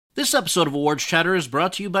This episode of Awards Chatter is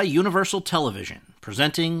brought to you by Universal Television,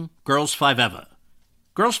 presenting Girls 5 Eva.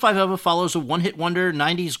 Girls 5 Eva follows a one-hit wonder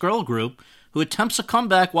 90s girl group who attempts a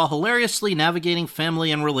comeback while hilariously navigating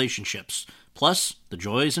family and relationships, plus the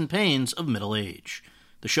joys and pains of middle age.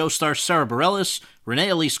 The show stars Sarah Bareilles, Renee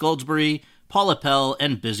Elise Goldsberry, Paula Pell,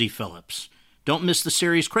 and Busy Phillips. Don't miss the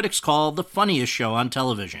series critics call the funniest show on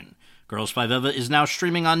television. Girls 5 Eva is now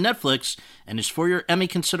streaming on Netflix and is for your Emmy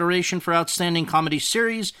consideration for Outstanding Comedy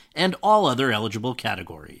Series and all other eligible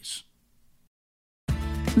categories.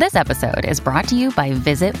 This episode is brought to you by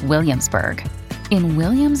Visit Williamsburg. In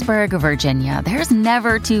Williamsburg, Virginia, there's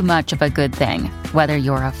never too much of a good thing. Whether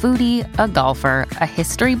you're a foodie, a golfer, a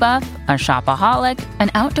history buff, a shopaholic,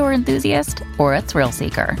 an outdoor enthusiast, or a thrill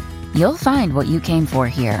seeker, you'll find what you came for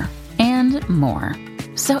here and more.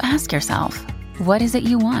 So ask yourself, what is it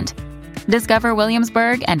you want? Discover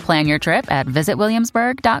Williamsburg and plan your trip at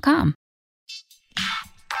visitwilliamsburg.com.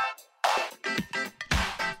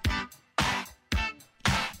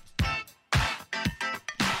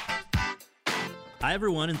 Hi,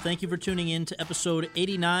 everyone, and thank you for tuning in to episode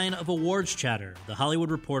 89 of Awards Chatter, the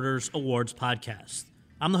Hollywood Reporter's awards podcast.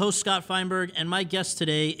 I'm the host, Scott Feinberg, and my guest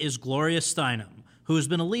today is Gloria Steinem, who has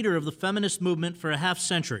been a leader of the feminist movement for a half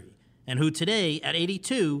century, and who today, at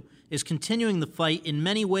 82, is continuing the fight in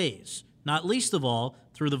many ways, not least of all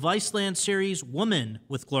through the Viceland series Woman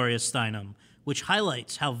with Gloria Steinem, which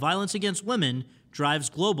highlights how violence against women drives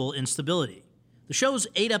global instability. The show's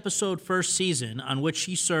 8-episode first season, on which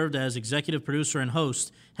she served as executive producer and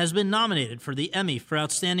host, has been nominated for the Emmy for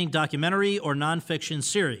Outstanding Documentary or Nonfiction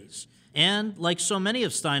Series, and, like so many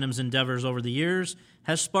of Steinem's endeavors over the years,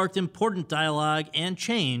 has sparked important dialogue and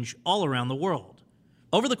change all around the world.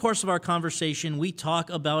 Over the course of our conversation, we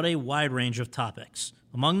talk about a wide range of topics.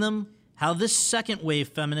 Among them, how this second-wave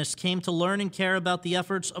feminist came to learn and care about the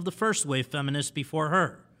efforts of the first-wave feminists before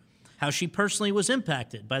her, how she personally was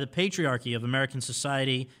impacted by the patriarchy of American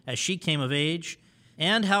society as she came of age,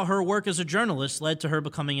 and how her work as a journalist led to her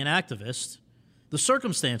becoming an activist, the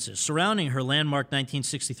circumstances surrounding her landmark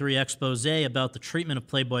 1963 expose about the treatment of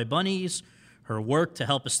Playboy bunnies, her work to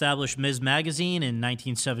help establish Ms. Magazine in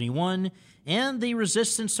 1971, and the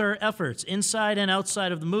resistance to her efforts inside and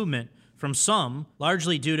outside of the movement from some,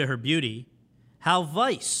 largely due to her beauty, how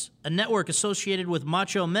Vice, a network associated with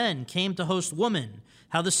macho men, came to host Woman,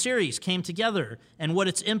 how the series came together and what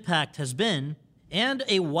its impact has been, and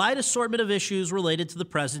a wide assortment of issues related to the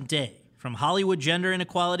present day, from Hollywood gender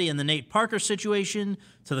inequality and the Nate Parker situation,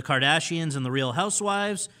 to the Kardashians and the Real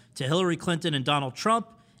Housewives, to Hillary Clinton and Donald Trump,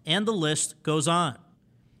 and the list goes on.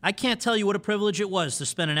 I can't tell you what a privilege it was to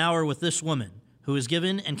spend an hour with this woman, who has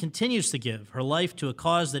given and continues to give her life to a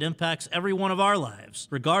cause that impacts every one of our lives,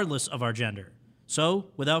 regardless of our gender. So,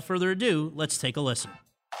 without further ado, let's take a listen.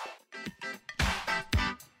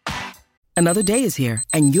 Another day is here,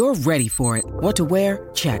 and you're ready for it. What to wear?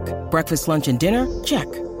 Check. Breakfast, lunch, and dinner?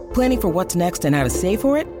 Check. Planning for what's next and how to save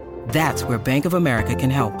for it? That's where Bank of America can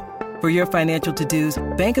help. For your financial to-dos,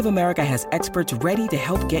 Bank of America has experts ready to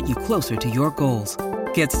help get you closer to your goals.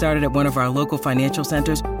 Get started at one of our local financial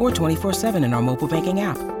centers or 24/7 in our mobile banking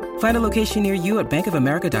app. Find a location near you at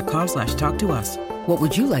bankofamerica.com/talktous. What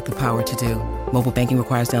would you like the power to do? Mobile banking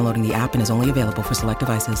requires downloading the app and is only available for select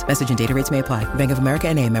devices. Message and data rates may apply. Bank of America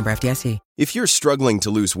N.A., member FDIC. If you're struggling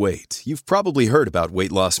to lose weight, you've probably heard about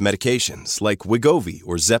weight loss medications like Wegovy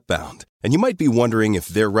or Zepbound, and you might be wondering if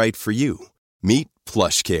they're right for you. Meet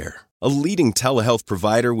PlushCare, a leading telehealth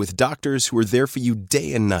provider with doctors who are there for you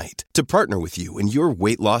day and night to partner with you in your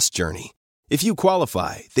weight loss journey. If you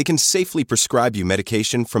qualify, they can safely prescribe you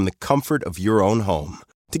medication from the comfort of your own home.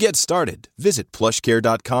 To get started, visit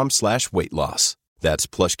plushcare.com/weightloss. That's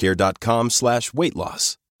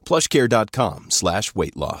plushcare.com/weightloss.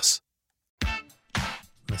 plushcare.com/weightloss.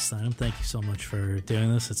 Ms. Steinem, thank you so much for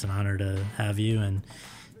doing this. It's an honor to have you. And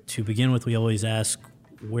to begin with, we always ask,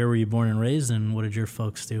 where were you born and raised, and what did your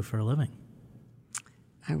folks do for a living?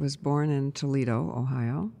 I was born in Toledo,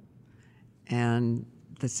 Ohio, and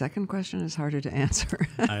the second question is harder to answer.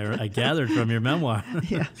 I gathered from your memoir.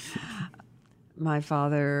 Yeah. My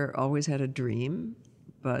father always had a dream,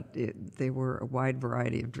 but they were a wide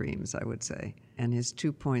variety of dreams, I would say. And his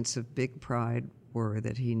 2 points of big pride were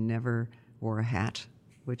that he never wore a hat,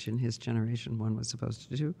 which in his generation one was supposed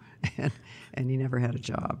to do, and he never had a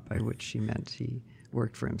job, by which he meant he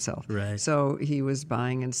worked for himself. Right. So he was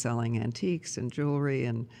buying and selling antiques and jewelry,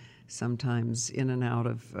 and sometimes in and out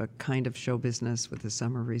of a kind of show business with a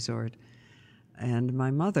summer resort. And my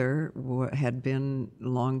mother had been,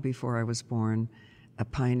 long before I was born, a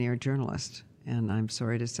pioneer journalist. And I'm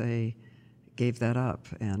sorry to say, gave that up.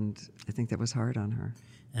 And I think that was hard on her.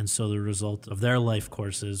 And so the result of their life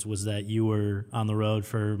courses was that you were on the road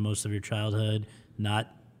for most of your childhood, not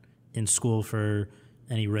in school for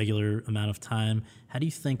any regular amount of time. How do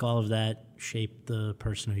you think all of that shaped the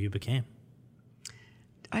person who you became?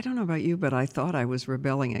 I don't know about you, but I thought I was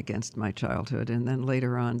rebelling against my childhood, and then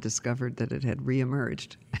later on discovered that it had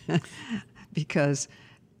reemerged. Because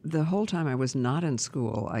the whole time I was not in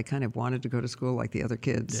school, I kind of wanted to go to school like the other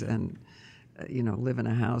kids and, live in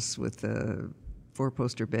a house with a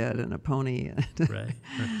four-poster bed and a pony. Right.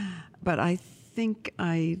 But I think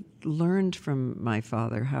I learned from my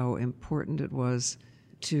father how important it was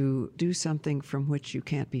to do something from which you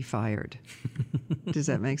can't be fired. Does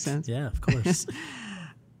that make sense? Yeah, of course.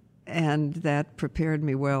 And that prepared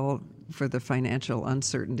me well for the financial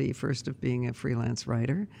uncertainty, first of being a freelance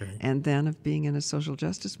writer, right, and then of being in a social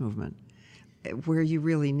justice movement, where you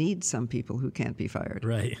really need some people who can't be fired.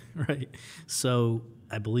 Right, right. So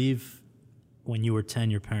I believe when you were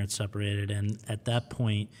 10, your parents separated, and at that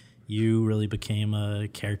point, you really became a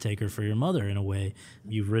caretaker for your mother in a way.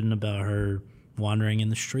 You've written about her wandering in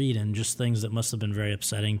the street and just things that must have been very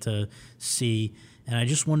upsetting to see. And I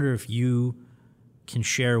just wonder if you can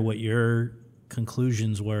share what your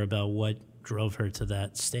conclusions were about what drove her to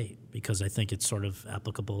that state, because I think it's sort of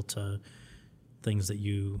applicable to things that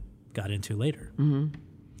you got into later.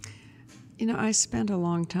 Mm-hmm. I spent a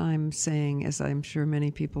long time saying, as I'm sure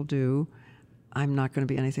many people do, I'm not going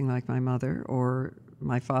to be anything like my mother or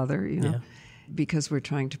my father, because we're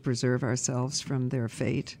trying to preserve ourselves from their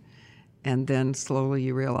fate. And then slowly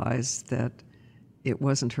you realize that it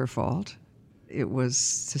wasn't her fault. It was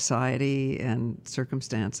society and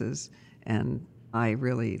circumstances, and I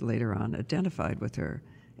really later on identified with her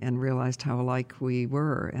and realized how alike we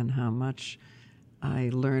were and how much I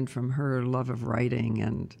learned from her love of writing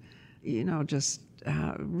and, just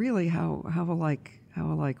really how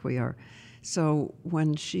alike we are. So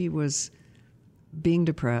when she was being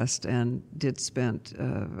depressed and did spend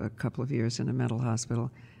a couple of years in a mental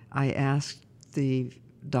hospital, I asked the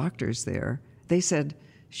doctors there. They said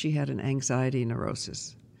she had an anxiety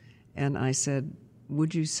neurosis. And I said,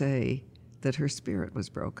 would you say that her spirit was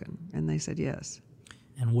broken? And they said yes.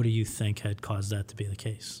 And what do you think had caused that to be the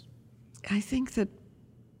case? I think that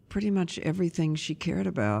pretty much everything she cared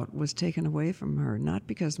about was taken away from her, not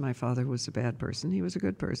because my father was a bad person, he was a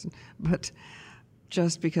good person, but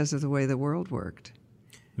just because of the way the world worked.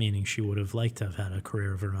 Meaning she would have liked to have had a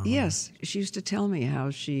career of her own. Yes. She used to tell me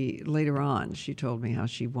how later on, she told me how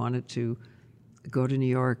she wanted to go to New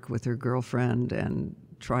York with her girlfriend and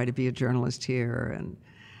try to be a journalist here. And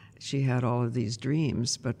she had all of these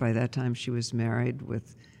dreams, but by that time she was married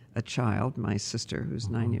with a child, my sister, who's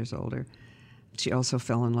 9 years older. She also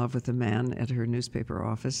fell in love with a man at her newspaper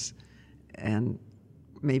office, and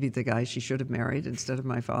maybe the guy she should have married instead of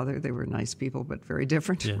my father. They were nice people, but very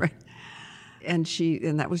different, right? And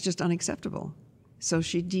that was just unacceptable. So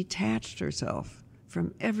she detached herself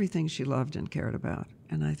from everything she loved and cared about,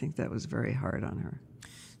 and I think that was very hard on her.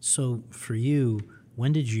 So for you,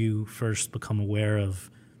 when did you first become aware of,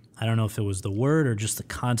 I don't know if it was the word or just the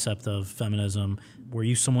concept of feminism? Were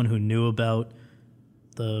you someone who knew about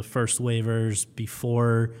the first waivers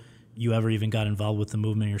before you ever even got involved with the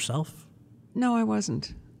movement yourself? No, I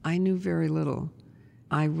wasn't. I knew very little.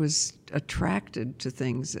 I was attracted to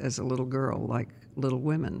things as a little girl, like Little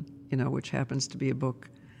Women, which happens to be a book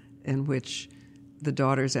in which the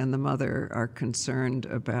daughters and the mother are concerned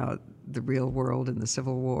about the real world and the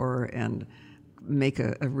Civil War and make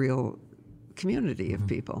a real community of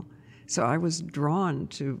people. So I was drawn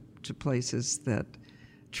to places that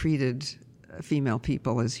treated female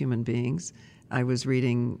people as human beings. I was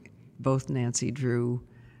reading both Nancy Drew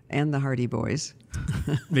and the Hardy Boys.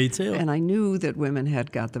 Me too. And I knew that women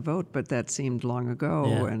had got the vote, but that seemed long ago,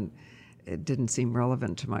 and it didn't seem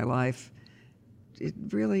relevant to my life. It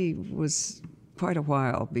really was quite a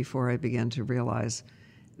while before I began to realize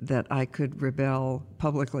that I could rebel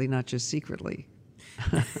publicly, not just secretly,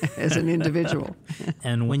 as an individual.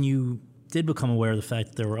 And when you did become aware of the fact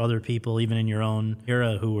that there were other people, even in your own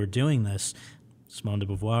era, who were doing this, Simone de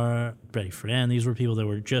Beauvoir, Betty Friedan, these were people that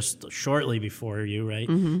were just shortly before you, right?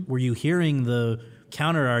 Mm-hmm. Were you hearing the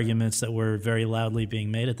counter arguments that were very loudly being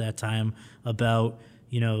made at that time about,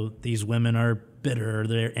 these women are bitter, or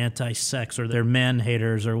they're anti-sex, or they're man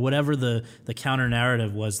haters, or whatever the counter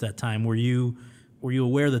narrative was that time? Were you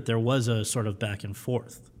aware that there was a sort of back and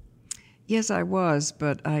forth? Yes, I was,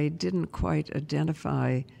 but I didn't quite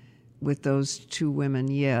identify with those two women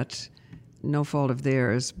yet. No fault of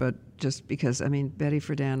theirs, but just because, Betty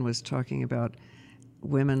Friedan was talking about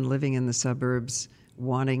women living in the suburbs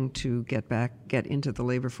wanting to get into the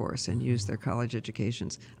labor force and use their college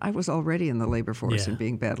educations. I was already in the labor force and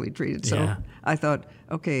being badly treated. So I thought,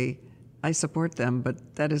 okay, I support them,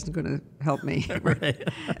 but that isn't going to help me. Right.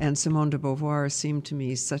 And Simone de Beauvoir seemed to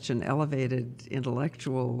me such an elevated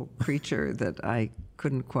intellectual creature that I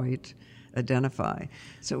couldn't quite identify.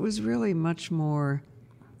 So it was really much more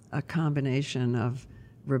a combination of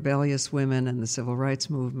rebellious women and the civil rights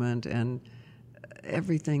movement and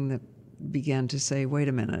everything that began to say, wait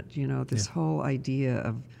a minute, this whole idea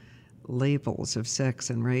of labels of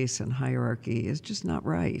sex and race and hierarchy is just not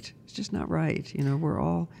right. It's just not right. We're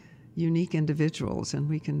all unique individuals and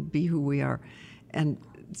we can be who we are. And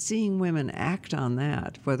seeing women act on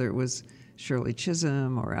that, whether it was Shirley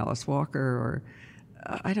Chisholm or Alice Walker or,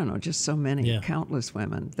 I don't know, just so many, countless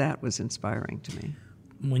women, that was inspiring to me.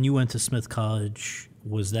 When you went to Smith College,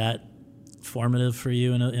 was that formative for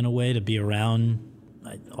you in a way to be around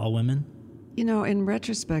all women? In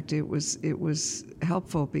retrospect, it was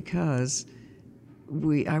helpful because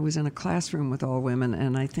I was in a classroom with all women,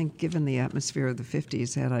 and I think given the atmosphere of the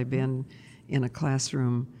 50s, had I been in a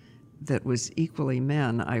classroom that was equally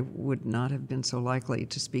men, I would not have been so likely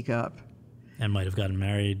to speak up. And might have gotten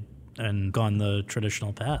married and gone the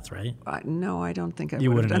traditional path, right? No, I don't think I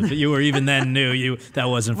would have done that. You were even then knew that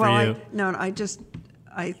wasn't for you.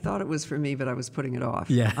 I thought it was for me, but I was putting it off.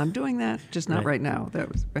 Yeah. I'm doing that, just not right now.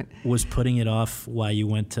 That was right. Was putting it off why you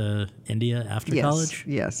went to India after college?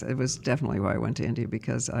 Yes, it was definitely why I went to India,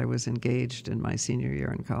 because I was engaged in my senior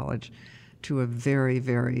year in college to a very,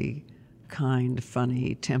 very kind,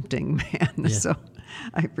 funny, tempting man. Yeah. So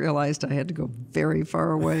I realized I had to go very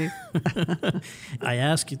far away. I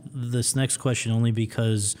ask this next question only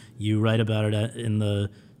because you write about it in the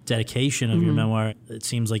dedication of your memoir. It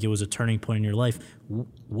seems like it was a turning point in your life.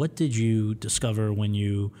 What did you discover when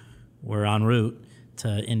you were en route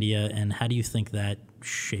to India, and how do you think that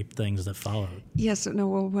shaped things that followed? Yes, no.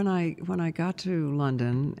 Well, when I got to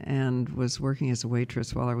London and was working as a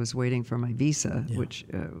waitress while I was waiting for my visa, which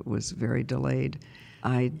was very delayed,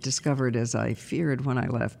 I discovered, as I feared when I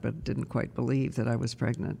left, but didn't quite believe, that I was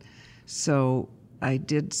pregnant. So I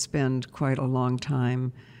did spend quite a long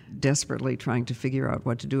time desperately trying to figure out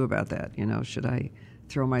what to do about that. Should I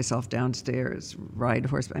throw myself downstairs, ride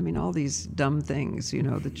horseback? I mean, all these dumb things,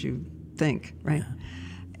 that you think, right? Yeah.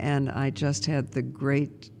 And I just had the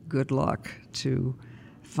great good luck to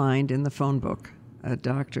find in the phone book a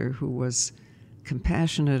doctor who was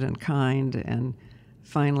compassionate and kind and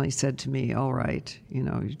finally said to me, all right, you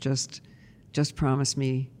just promise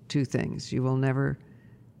me two things. You will never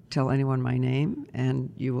tell anyone my name,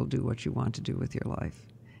 and you will do what you want to do with your life.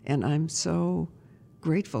 And I'm so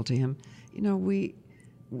grateful to him.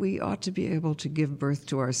 We ought to be able to give birth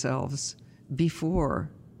to ourselves before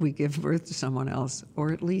we give birth to someone else,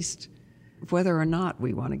 or at least whether or not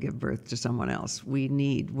we want to give birth to someone else, we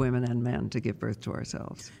need women and men to give birth to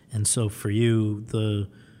ourselves. And so for you, the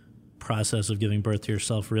process of giving birth to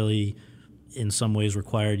yourself really in some ways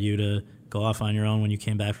required you to go off on your own when you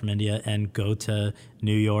came back from India and go to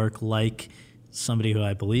New York like somebody who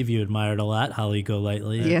I believe you admired a lot, Holly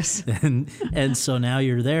Golightly. Yes. And so now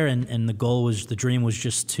you're there, and the dream was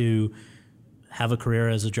just to have a career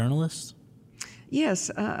as a journalist? Yes,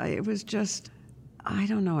 it was just, I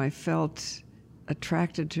don't know, I felt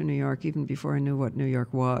attracted to New York even before I knew what New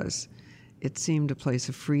York was. It seemed a place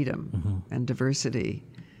of freedom and diversity.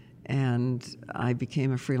 And I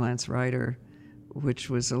became a freelance writer, which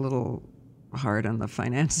was a little hard on the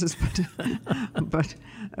finances, but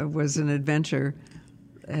it was an adventure,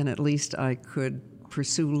 and at least I could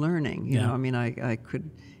pursue learning. You know, I mean, I could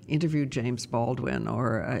interview James Baldwin,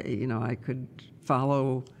 or I could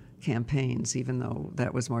follow campaigns, even though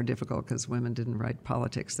that was more difficult because women didn't write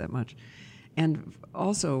politics that much. And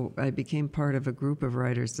also, I became part of a group of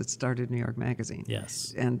writers that started New York Magazine.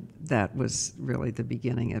 Yes. And that was really the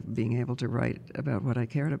beginning of being able to write about what I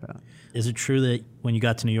cared about. Is it true that when you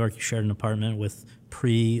got to New York, you shared an apartment with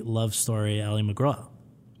pre-love story Ali MacGraw?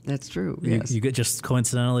 That's true, yes. You just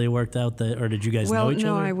coincidentally worked out that, or did you guys know each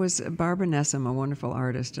other? Well, no, I was, Barbara Nessum, a wonderful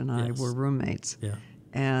artist, and I were roommates. Yeah.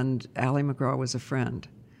 And Ali MacGraw was a friend.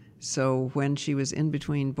 So when she was in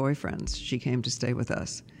between boyfriends, she came to stay with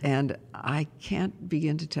us. And I can't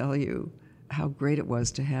begin to tell you how great it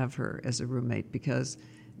was to have her as a roommate, because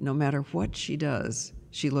no matter what she does,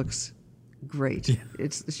 she looks great. Yeah.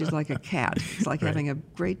 She's like a cat. It's like having a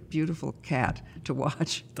great, beautiful cat to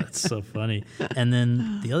watch. That's so funny. And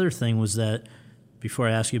then the other thing was that, before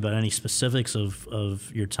I ask you about any specifics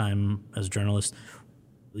of your time as a journalist,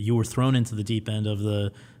 you were thrown into the deep end of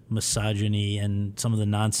the misogyny and some of the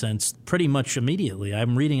nonsense pretty much immediately. I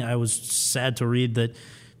was sad to read that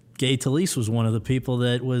Gay Talese was one of the people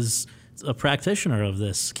that was a practitioner of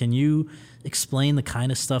this. Can you explain the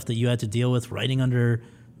kind of stuff that you had to deal with writing under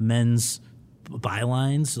men's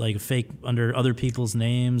bylines, like fake under other people's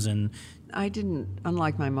names? And I didn't,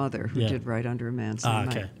 unlike my mother, who did write under a man's name.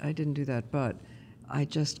 Okay. I didn't do that, but I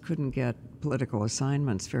just couldn't get political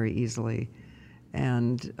assignments very easily.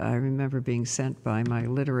 And I remember being sent by my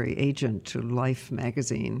literary agent to Life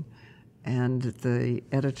magazine, and the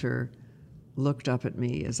editor looked up at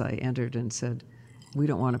me as I entered and said, "We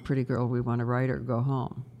don't want a pretty girl, we want a writer, go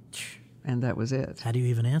home." And that was it. How do you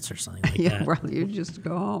even answer something like that? Well, you just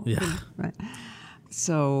go home. Yeah. Right.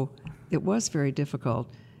 So it was very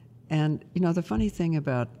difficult. And, the funny thing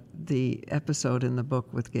about the episode in the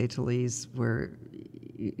book with Gay Talese, where,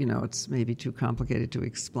 it's maybe too complicated to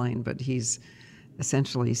explain, but he's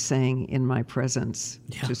essentially saying in my presence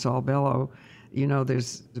to Saul Bellow,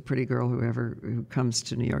 there's a pretty girl who comes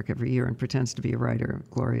to New York every year and pretends to be a writer.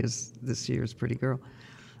 Gloria's this year's pretty girl.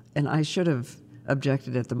 And I should have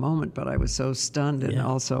objected at the moment, but I was so stunned. And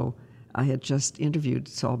also, I had just interviewed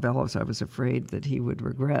Saul Bellow, so I was afraid that he would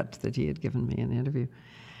regret that he had given me an interview.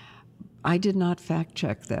 I did not fact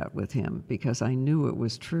check that with him because I knew it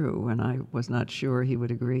was true and I was not sure he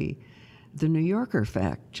would agree. The New Yorker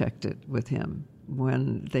fact checked it with him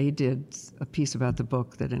when they did a piece about the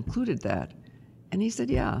book that included that. And he said,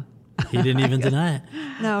 yeah. He didn't even deny it.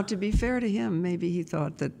 Now, to be fair to him, maybe he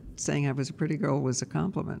thought that saying I was a pretty girl was a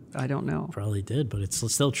compliment. I don't know. Probably did, but it's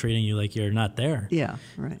still treating you like you're not there. Yeah,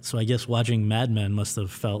 right. So I guess watching Mad Men must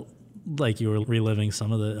have felt like you were reliving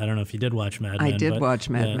some of the, I don't know if you did watch Mad Men. I did watch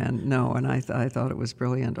Mad Men, no, and I thought it was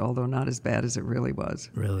brilliant, although not as bad as it really was.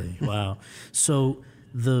 Really? Wow. So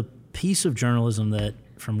the piece of journalism that,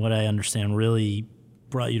 from what I understand, really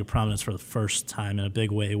brought you to prominence for the first time in a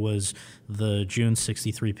big way was the June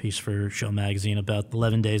 63 piece for Show Magazine about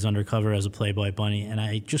 11 days undercover as a Playboy bunny. And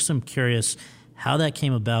I just am curious how that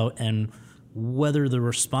came about and whether the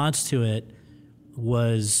response to it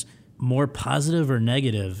was more positive or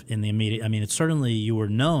negative in the immediate. I mean, it's certainly you were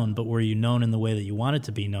known, but were you known in the way that you wanted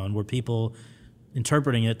to be known? Were people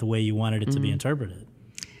interpreting it the way you wanted it to be interpreted?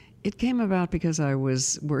 It came about because I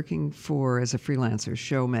was working for, as a freelancer,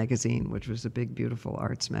 Show Magazine, which was a big, beautiful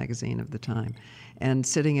arts magazine of the time, and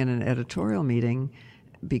sitting in an editorial meeting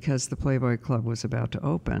because the Playboy Club was about to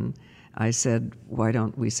open, I said, why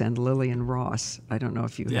don't we send Lillian Ross? I don't know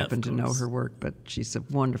if you happen to know her work, but she's a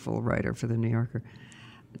wonderful writer for The New Yorker,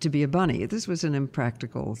 to be a bunny. This was an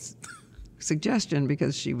impractical suggestion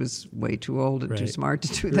because she was way too old and too smart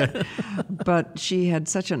to do that. But she had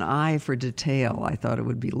such an eye for detail. I thought it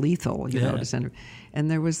would be lethal, to send her. And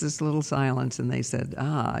there was this little silence, and they said,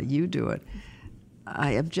 you do it.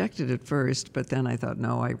 I objected at first, but then I thought,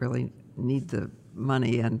 no, I really need the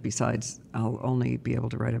money, and besides, I'll only be able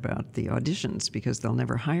to write about the auditions because they'll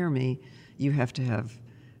never hire me. You have to have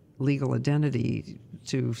legal identity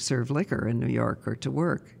to serve liquor in New York or to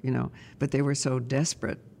work, But they were so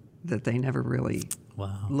desperate that they never really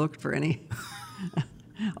looked for any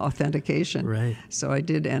authentication. Right. So I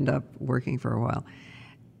did end up working for a while.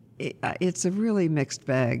 It's a really mixed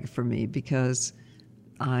bag for me because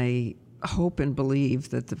I hope and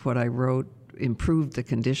believe that what I wrote improved the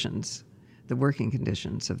conditions, the working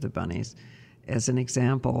conditions of the bunnies. As an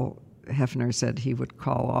example, Hefner said he would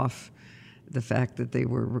call off the fact that they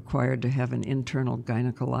were required to have an internal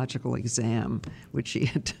gynecological exam, which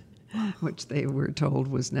they were told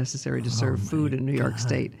was necessary to serve food in New York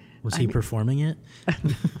State. Was he performing it?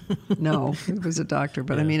 No, it was a doctor,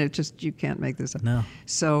 but I mean, you can't make this up. No.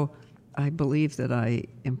 So I believe that I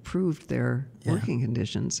improved their working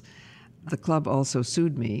conditions. The club also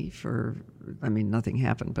sued me nothing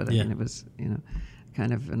happened, but it was,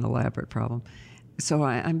 kind of an elaborate problem. So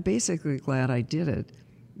I'm basically glad I did it,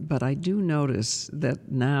 but I do notice that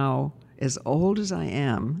now, as old as I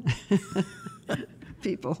am,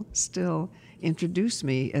 people still introduce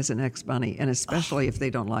me as an ex-bunny, and especially if they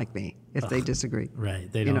don't like me, if they disagree.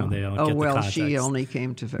 Right, they don't get the context. She only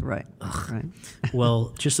came to... Right.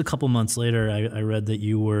 Well, just a couple months later, I read that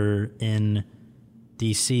you were in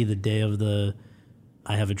D.C. the day of the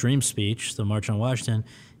I Have a Dream speech, the March on Washington,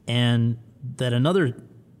 and that another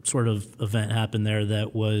sort of event happened there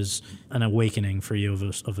that was an awakening for you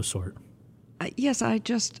of a sort. Yes, I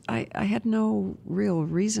had no real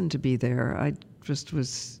reason to be there. I just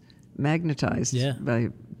was magnetized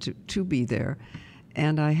to be there.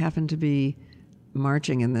 And I happened to be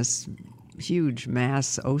marching in this huge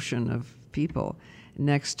mass ocean of people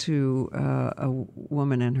next to a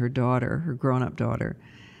woman and her daughter, her grown-up daughter.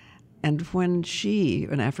 And when she,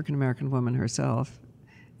 an African-American woman herself,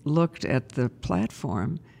 looked at the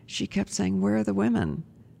platform, she kept saying, where are the women?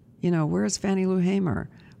 Where's Fannie Lou Hamer?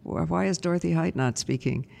 Why is Dorothy Height not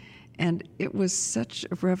speaking? And it was such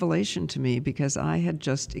a revelation to me because I had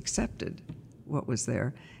just accepted what was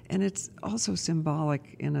there. And it's also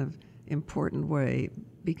symbolic in an important way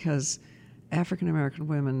because African American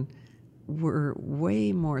women were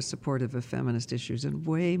way more supportive of feminist issues and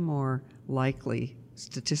way more likely,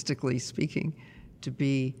 statistically speaking, to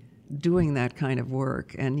be doing that kind of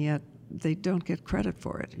work, and yet they don't get credit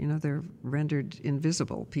for it. You know, they're rendered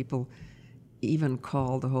invisible. People even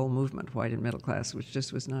call the whole movement white and middle class, which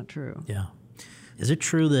just was not true. Yeah. Is it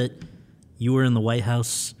true that you were in the White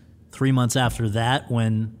House 3 months after that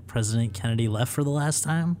when President Kennedy left for the last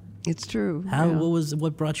time? It's true. How? Yeah.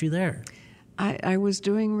 What brought you there? I was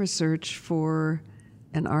doing research for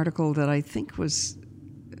an article that I think was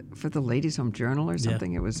for the Ladies' Home Journal or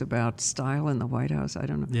something. It was about style in the White House. I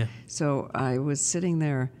don't know. Yeah. So I was sitting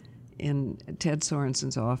there in Ted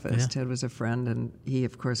Sorensen's office. Yeah. Ted was a friend, and he,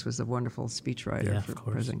 of course, was a wonderful speechwriter for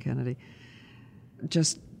President Kennedy.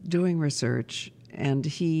 Just doing research, and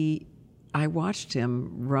I watched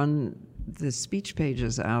him run the speech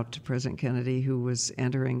pages out to President Kennedy, who was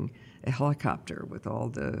entering a helicopter with all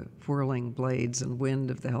the whirling blades and wind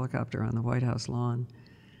of the helicopter on the White House lawn.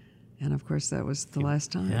 And, of course, that was the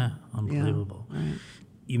last time. Yeah, unbelievable. Yeah, right.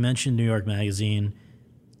 You mentioned New York Magazine.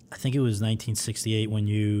 I think it was 1968 when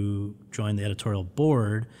you joined the editorial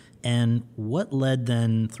board. And what led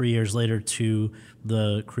then 3 years later to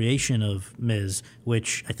the creation of Ms.,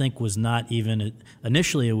 which I think was not even,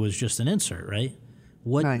 initially it was just an insert, right?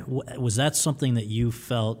 Right. Was that something that you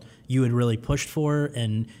felt you had really pushed for,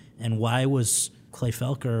 and why was Clay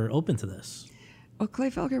Felker open to this? Well, Clay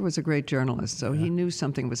Felker was a great journalist, so he knew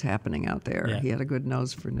something was happening out there. Yeah. He had a good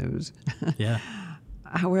nose for news. Yeah.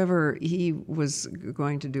 However, he was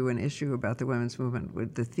going to do an issue about the women's movement,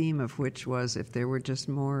 with the theme of which was if there were just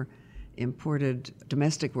more imported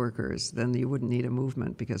domestic workers, then you wouldn't need a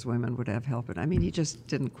movement because women would have help. I mean, he just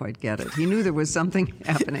didn't quite get it. He knew there was something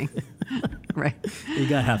happening. Right. You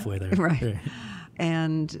got halfway there. Right.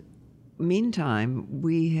 And meantime,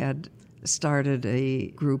 we had started a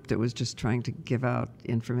group that was just trying to give out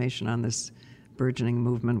information on this burgeoning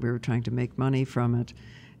movement. We were trying to make money from it.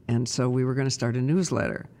 And so we were going to start a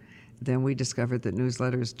newsletter. Then we discovered that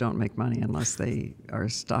newsletters don't make money unless they are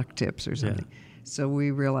stock tips or something. Yeah. So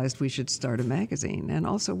we realized we should start a magazine. And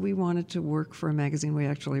also we wanted to work for a magazine we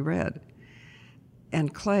actually read.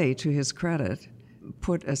 And Clay, to his credit,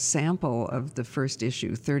 put a sample of the first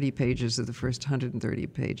issue, 30 pages of the first 130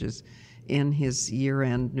 pages, in his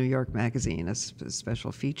year-end New York Magazine, a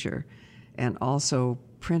special feature, and also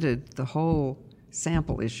printed the whole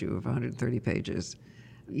sample issue of 130 pages.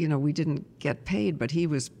 You know, we didn't get paid, but he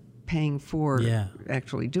was paying for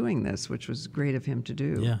actually doing this, which was great of him to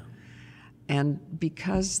do. Yeah. And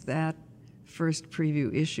because that first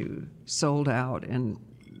preview issue sold out in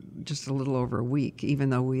just a little over a week,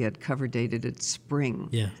 even though we had cover dated it spring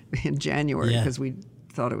in January, because we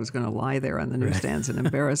thought it was going to lie there on the newsstands and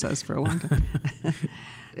embarrass us for a long time.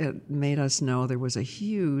 It made us know there was a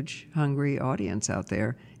huge, hungry audience out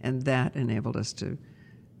there, and that enabled us to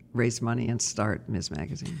raise money and start Ms.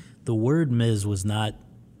 Magazine. The word Ms. was not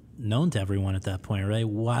known to everyone at that point, right?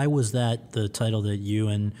 Why was that the title that you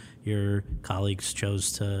and your colleagues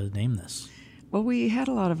chose to name this? Well, we had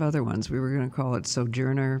a lot of other ones. We were going to call it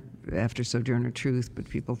Sojourner, after Sojourner Truth, but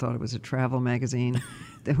people thought it was a travel magazine.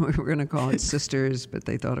 Then we were going to call it Sisters, but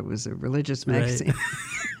they thought it was a religious magazine.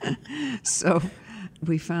 Right. So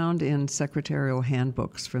we found in secretarial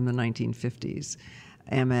handbooks from the 1950s,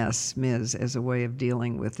 Ms. as a way of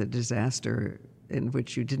dealing with a disaster in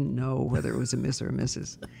which you didn't know whether it was a Miss or a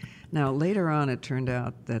Mrs. Now, later on, it turned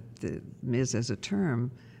out that the Ms. as a term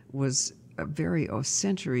was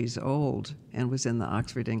centuries old and was in the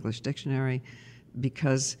Oxford English Dictionary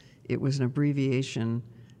because it was an abbreviation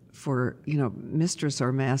for, mistress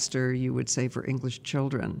or master, you would say for English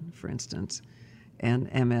children, for instance.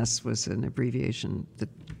 And MS was an abbreviation that,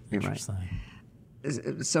 Interesting.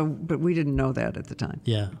 Right. So, but we didn't know that at the time.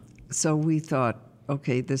 Yeah. So we thought,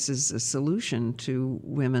 okay, this is a solution to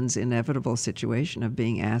women's inevitable situation of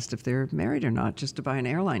being asked if they're married or not, just to buy an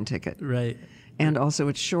airline ticket. Right. And also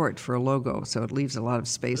it's short for a logo, so it leaves a lot of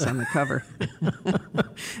space on the cover.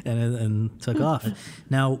 and took off.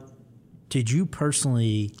 Now, did you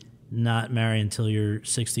personally not marry until your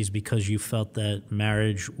 60s because you felt that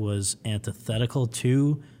marriage was antithetical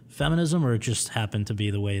to feminism, or it just happened to be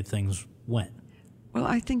the way things went? Well,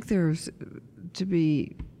 I think there's, to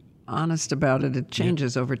be honest about it, it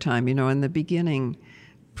changes over time. In the beginning,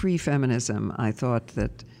 pre-feminism, I thought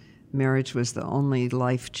that marriage was the only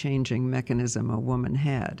life-changing mechanism a woman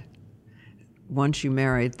had. Once you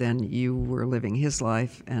married, then you were living his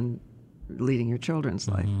life, and leading your children's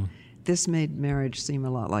life. This made marriage seem a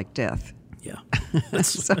lot like death. Yeah.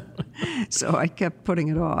 So I kept putting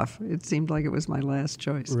it off. It seemed like it was my last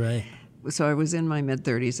choice. Right. So I was in my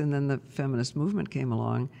mid-30s, and then the feminist movement came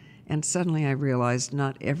along, and suddenly I realized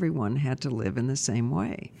not everyone had to live in the same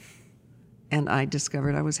way. And I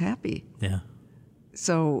discovered I was happy. Yeah.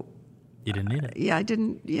 So You didn't need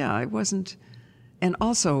it. I wasn't. And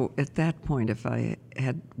also, at that point, if I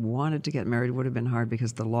had wanted to get married, it would have been hard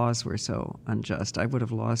because the laws were so unjust. I would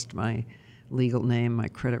have lost my legal name, my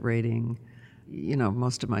credit rating,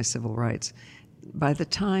 most of my civil rights. By the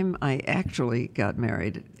time I actually got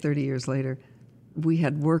married, 30 years later, we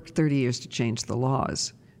had worked 30 years to change the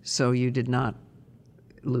laws, so you did not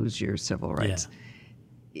lose your civil rights.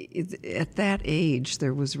 Yeah. At that age,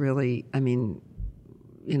 there was really,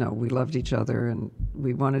 we loved each other and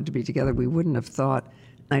we wanted to be together. We wouldn't have thought,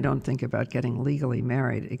 I don't think, about getting legally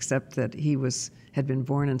married, except that he had been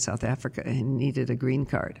born in South Africa and needed a green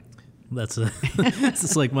card. That's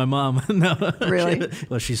just like my mom. No, really?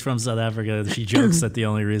 Well, she's from South Africa. She jokes that the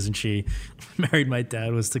only reason she married my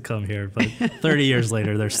dad was to come here. But 30 years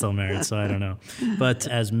later, they're still married, so I don't know. But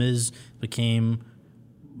as Ms. became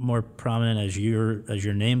more prominent, as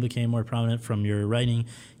your name became more prominent from your writing,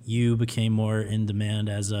 you became more in demand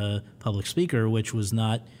as a public speaker, which was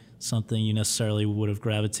not something you necessarily would have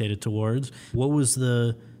gravitated towards. What was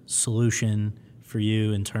the solution for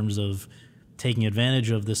you in terms of taking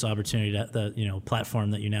advantage of this opportunity, that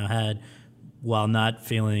platform that you now had, while not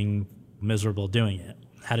feeling miserable doing it?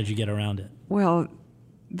 How did you get around it? Well,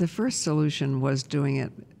 the first solution was doing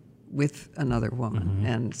it with another woman. Mm-hmm.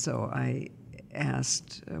 And so I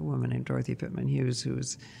asked a woman named Dorothy Pittman Hughes,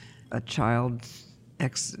 who's a child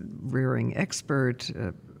rearing expert,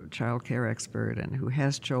 a child care expert, and who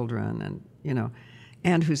has children,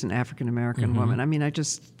 and who's an African-American woman. I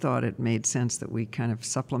just thought it made sense that we kind of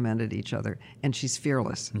supplemented each other. And she's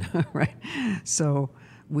fearless, right? So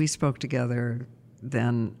we spoke together.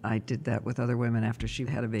 Then I did that with other women after she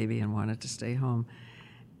had a baby and wanted to stay home.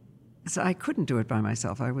 So I couldn't do it by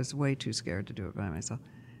myself. I was way too scared to do it by myself.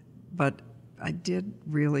 But I did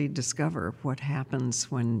really discover what happens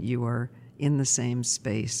when you are in the same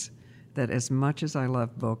space, that as much as I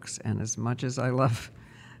love books and as much as I love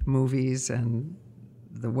movies and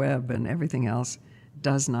the web and everything else,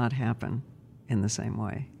 does not happen in the same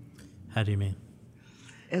way. How do you mean?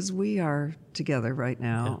 As we are together right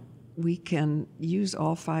now, we can use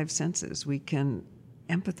all five senses. We can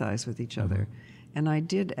empathize with each other. And I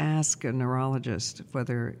did ask a neurologist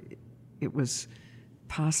whether it was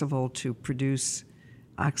possible to produce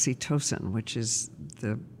oxytocin, which is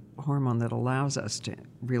the hormone that allows us to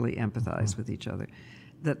really empathize with each other,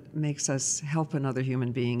 that makes us help another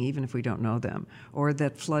human being even if we don't know them, or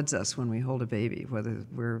that floods us when we hold a baby, whether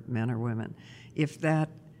we're men or women. If that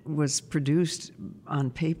was produced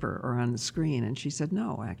on paper or on the screen, and she said,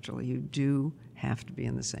 no, actually, you do have to be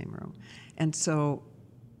in the same room. And so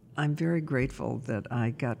I'm very grateful that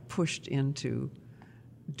I got pushed into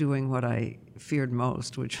doing what I feared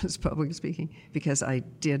most, which was public speaking, because I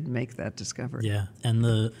did make that discovery. Yeah, and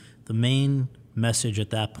the main message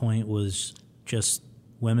at that point was just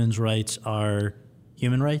women's rights are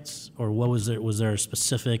human rights, or what was there? Was there a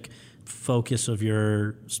specific focus of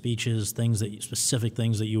your speeches, specific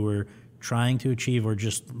things that you were trying to achieve, or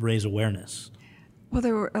just raise awareness? Well,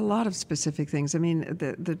 there were a lot of specific things.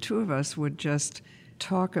 The two of us would just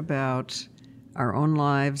talk about our own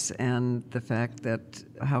lives and the fact that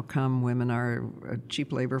how come women are a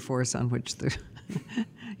cheap labor force on which the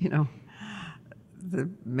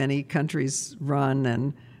many countries run,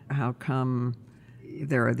 and how come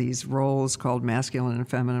there are these roles called masculine and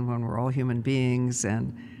feminine when we're all human beings,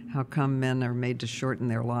 and how come men are made to shorten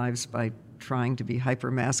their lives by trying to be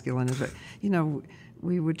hyper-masculine.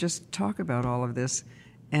 We would just talk about all of this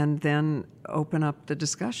and then open up the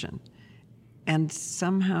discussion. And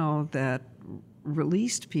somehow that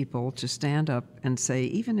released people to stand up and say,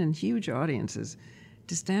 even in huge audiences,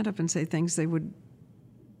 to stand up and say things they would,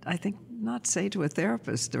 I think, not say to a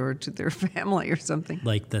therapist or to their family or something.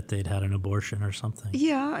 Like that they'd had an abortion or something.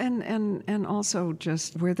 Yeah, and also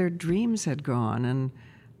just where their dreams had gone and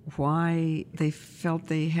why they felt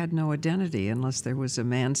they had no identity unless there was a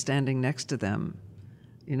man standing next to them,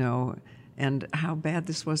 and how bad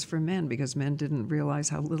this was for men because men didn't realize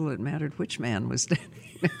how little it mattered which man was standing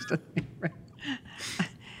next to them. Right?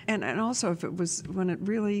 And also, if it was, when it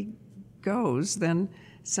really goes, then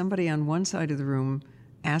somebody on one side of the room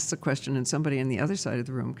asks a question and somebody on the other side of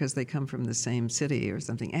the room, because they come from the same city or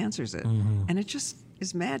something, answers it. Mm-hmm. And it just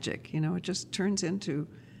is magic, it just turns into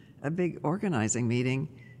a big organizing meeting,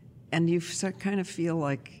 and you kind of feel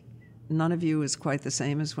like none of you is quite the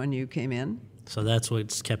same as when you came in. So that's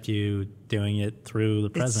what's kept you doing it through the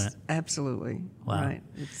present. Absolutely. Wow. Right.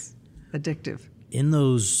 It's addictive. In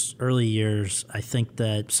those early years, I think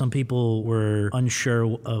that some people were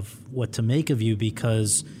unsure of what to make of you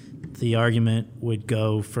because the argument would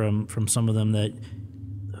go from some of them that,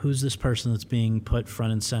 who's this person that's being put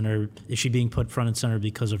front and center? Is she being put front and center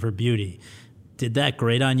because of her beauty? Did that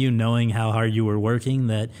grate on you, knowing how hard you were working,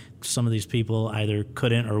 that some of these people either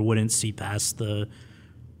couldn't or wouldn't see past the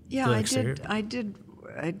exterior? I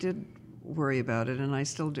did worry about it, and I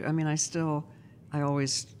still do. I mean, I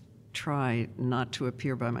always try not to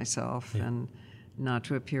appear by myself and not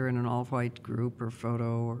to appear in an all-white group or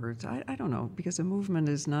photo, or I don't know, because a movement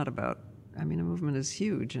is not about, a movement is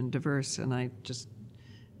huge and diverse, and I just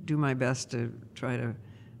do my best to try to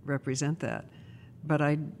represent that. But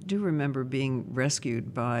I do remember being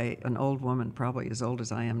rescued by an old woman, probably as old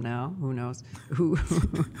as I am now, who knows, who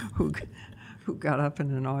got up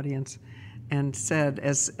in an audience and said,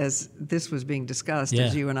 as this was being discussed,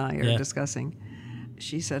 as you and I are discussing,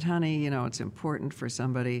 she said, "Honey, it's important for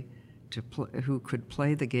somebody who could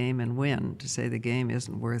play the game and win to say the game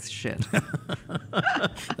isn't worth shit."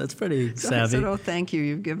 That's pretty So savvy. I said, "Oh, thank you.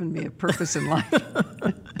 You've given me a purpose in life."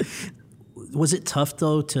 Was it tough,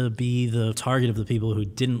 though, to be the target of the people who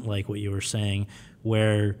didn't like what you were saying,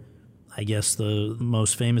 where I guess the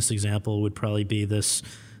most famous example would probably be this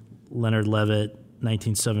Leonard Levitt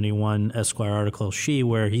 1971 Esquire article, She,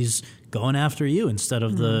 where he's going after you instead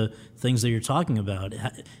of the things that you're talking about.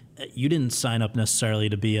 You didn't sign up necessarily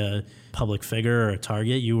to be a public figure or a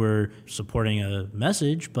target. You were supporting a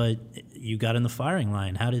message, but you got in the firing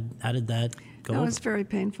line. How did that go? It was very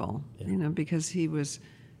painful, because he was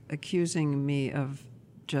accusing me of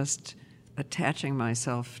just attaching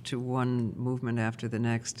myself to one movement after the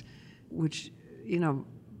next, which,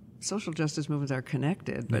 social justice movements are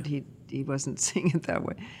connected, but he wasn't seeing it that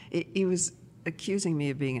way. He was accusing me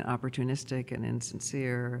of being opportunistic and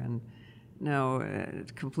insincere and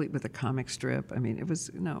complete with a comic strip. It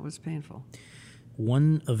was painful.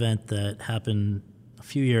 One event that happened a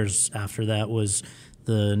few years after that was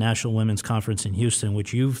the National Women's Conference in Houston,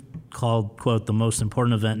 which you've called, quote, the most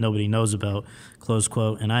important event nobody knows about, close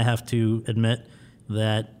quote. And I have to admit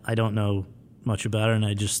that I don't know much about it.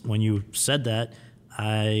 And when you said that,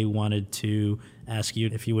 I wanted to ask you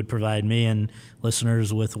if you would provide me and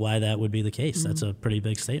listeners with why that would be the case. Mm-hmm. That's a pretty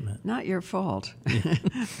big statement. Not your fault,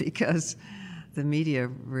 because the media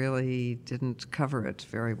really didn't cover it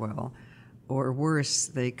very well. Or worse,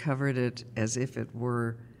 they covered it as if it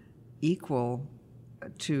were equal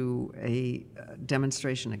to a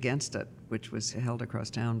demonstration against it, which was held across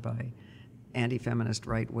town by anti-feminist,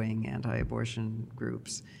 right-wing, anti-abortion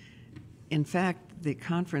groups. In fact, the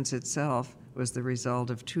conference itself was the result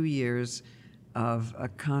of 2 years of a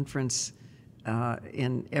conference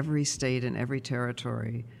in every state and every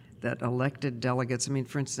territory that elected delegates.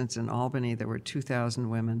 For instance, in Albany, there were 2,000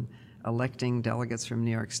 women electing delegates from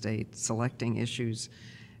New York State, selecting issues.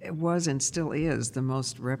 It was and still is the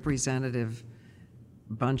most representative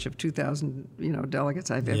bunch of 2,000,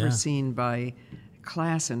 delegates I've ever seen by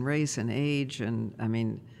class and race and age, and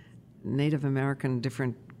Native American,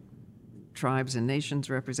 different tribes and nations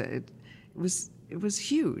represented. It was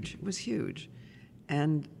huge. It was huge,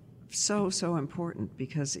 and so important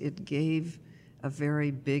because it gave a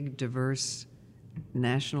very big, diverse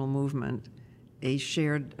national movement a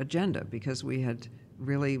shared agenda, because we had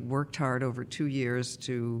really worked hard over 2 years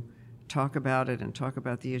to talk about it and talk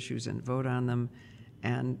about the issues and vote on them.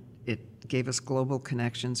 And it gave us global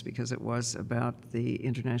connections because it was about the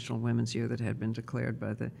International Women's Year that had been declared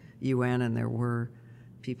by the UN, and there were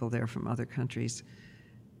people there from other countries.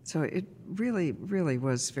 So it really, really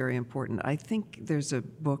was very important. I think there's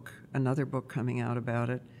another book coming out about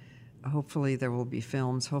it. Hopefully there will be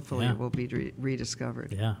films. Hopefully it will be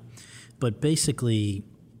rediscovered. Yeah. But basically,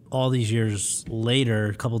 all these years later,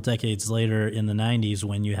 a couple decades later in the 90s,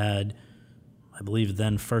 when you had, I believe,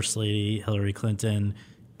 then First Lady Hillary Clinton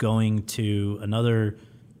going to another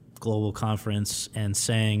global conference and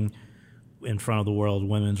saying in front of the world,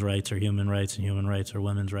 women's rights are human rights and human rights are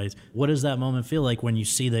women's rights. What does that moment feel like when you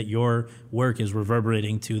see that your work is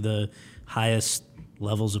reverberating to the highest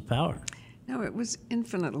levels of power? No, it was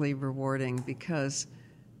infinitely rewarding because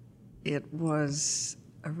it was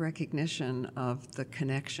a recognition of the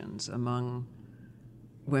connections among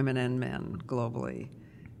women and men globally.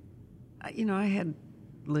 I had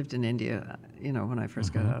lived in India, when I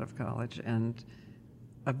first got out of college, and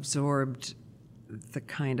absorbed the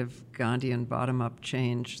kind of Gandhian bottom-up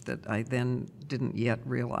change that I then didn't yet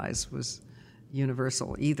realize was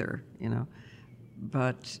universal either,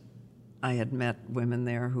 But I had met women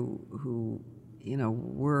there who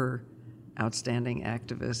were outstanding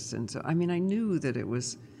activists. And so, I knew that it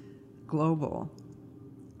was global,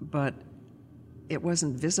 but it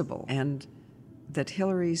wasn't visible. And that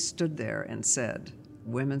Hillary stood there and said,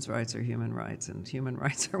 women's rights are human rights and human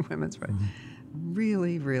rights are women's rights,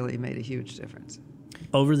 really, really made a huge difference.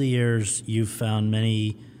 Over the years, you've found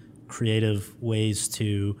many creative ways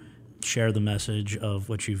to share the message of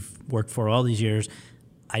what you've worked for all these years.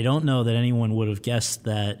 I don't know that anyone would have guessed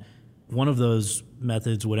that one of those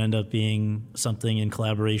methods would end up being something in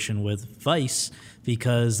collaboration with Vice,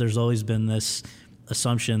 because there's always been this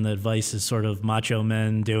assumption that Vice is sort of macho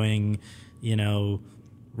men doing,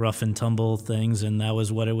 rough and tumble things, and that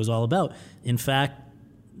was what it was all about. In fact,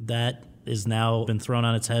 that is now been thrown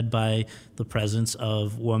on its head by the presence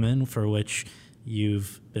of Woman, for which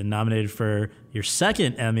you've been nominated for your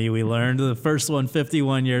second Emmy. We learned the first one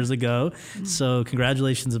 51 years ago. So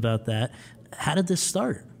congratulations about that. How did this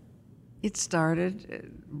start? It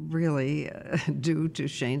started really due to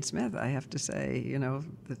Shane Smith, I have to say,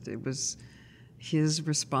 that it was his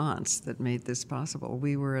response that made this possible.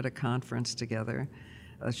 We were at a conference together,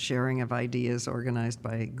 a sharing of ideas organized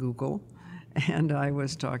by Google, and I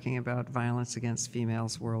was talking about violence against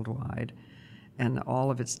females worldwide and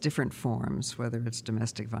all of its different forms, whether it's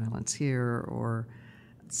domestic violence here or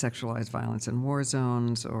sexualized violence in war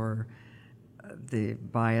zones or the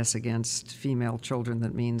bias against female children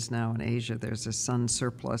that means now in Asia there's a son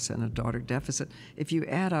surplus and a daughter deficit. If you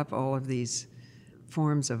add up all of these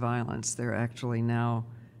forms of violence, there are actually now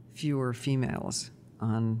fewer females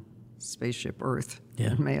on spaceship Earth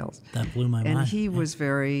than males. That blew my mind. And he was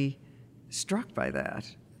very struck by that.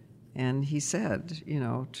 And he said,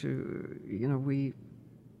 we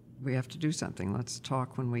have to do something. Let's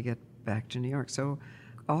talk when we get back to New York. So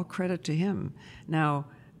all credit to him. Now,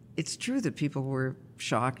 it's true that people were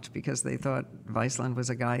shocked because they thought Viceland was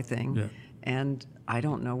a guy thing. Yeah. And I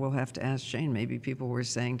don't know, we'll have to ask Shane. Maybe people were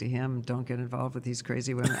saying to him, don't get involved with these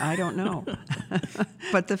crazy women. I don't know.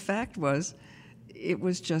 But the fact was, it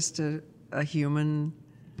was just a human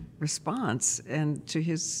response. And to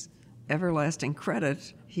his everlasting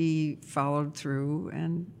credit, he followed through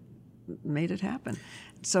and made it happen.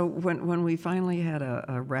 So when we finally had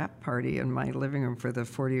a wrap party in my living room for the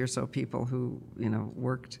 40 or so people who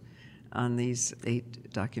worked on these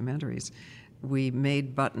 8 documentaries, we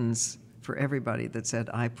made buttons for everybody that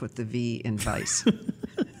said, I put the V in Vice.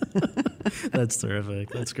 That's terrific.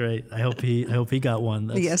 That's great. I hope he got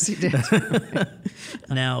one. Yes, he did.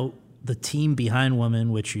 Now, the team behind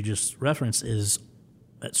Woman, which you just referenced, is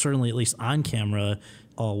certainly, at least on camera,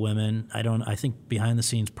 all women. I think behind the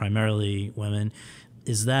scenes, primarily women.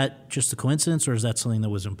 Is that just a coincidence, or is that something that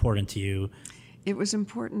was important to you? It was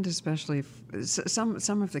important, especially some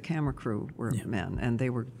of the camera crew were men, and they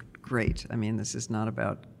were great. This is not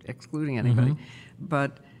about excluding anybody,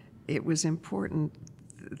 but it was important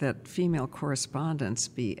that female correspondents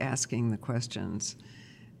be asking the questions,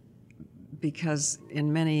 because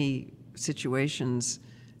in many situations,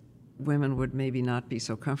 women would maybe not be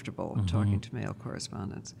so comfortable talking to male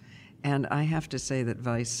correspondents. And I have to say that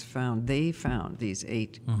Vice found these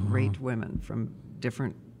 8 great women from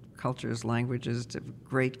different cultures, languages, to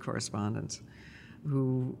great correspondents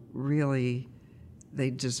who really, they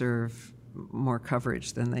deserve more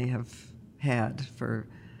coverage than they have had for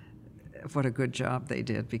what a good job they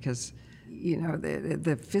did, because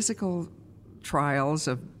the physical trials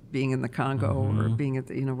of being in the Congo or being at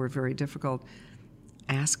were very difficult.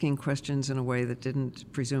 Asking questions in a way that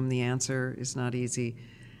didn't presume the answer is not easy.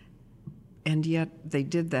 And yet they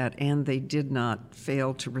did that, and they did not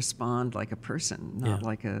fail to respond like a person, not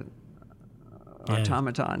like a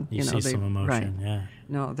automaton. You see some emotion, right.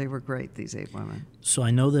 No, they were great, these 8 women. So I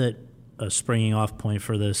know that a springing off point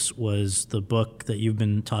for this was the book that you've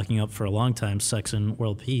been talking up for a long time, Sex and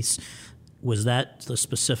World Peace. Was that the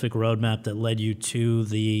specific roadmap that led you to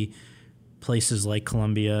the places like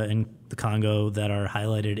Colombia and the Congo that are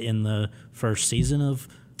highlighted in the first season of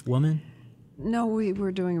Woman? No, we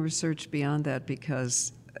were doing research beyond that,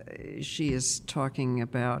 because she is talking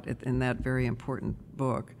about it in that very important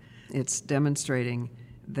book. It's demonstrating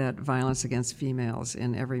that violence against females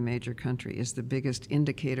in every major country is the biggest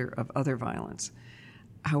indicator of other violence.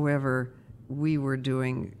 However, we were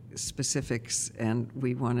doing specifics, and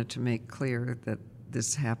we wanted to make clear that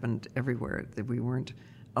this happened everywhere, that we weren't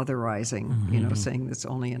otherizing, saying this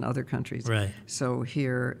only in other countries. Right. So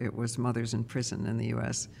here it was mothers in prison in the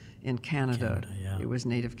U.S. In Canada, it was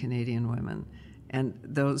Native Canadian women. And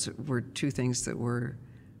those were 2 things that were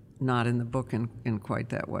not in the book in quite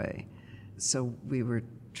that way. So we were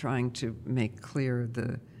trying to make clear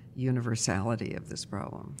the universality of this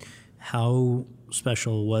problem. How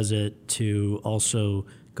special was it to also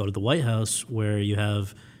go to the White House where you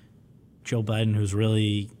have Joe Biden, who's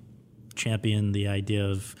really championed the idea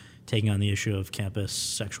of taking on the issue of campus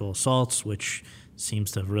sexual assaults, which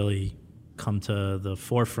seems to have really come to the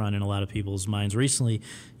forefront in a lot of people's minds recently.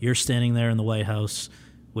 You're standing there in the White House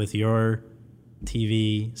with your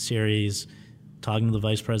TV series talking to the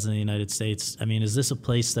Vice President of the United States. I mean, is this a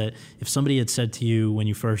place that if somebody had said to you when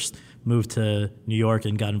you first moved to New York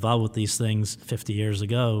and got involved with these things 50 years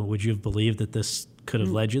ago, would you have believed that this could have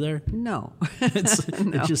led you there? No. No.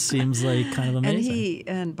 It just seems like kind of amazing.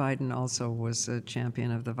 And Biden also was a champion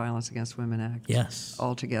of the Violence Against Women Act. Yes.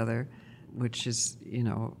 Altogether, which is,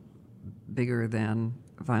 bigger than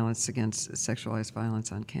sexualized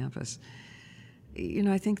violence on campus.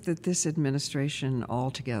 I think that this administration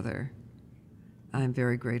altogether, I'm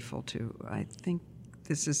very grateful to. I think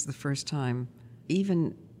this is the first time,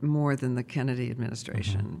 even more than the Kennedy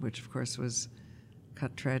administration, which of course was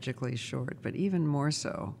cut tragically short, but even more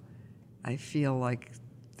so, I feel like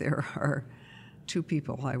there are two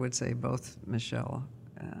people, I would say, both Michelle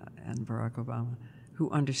and Barack Obama, who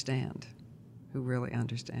really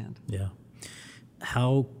understand. Yeah.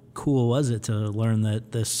 How cool was it to learn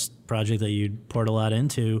that this project that you poured a lot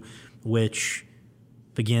into, which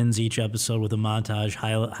begins each episode with a montage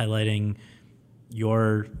highlighting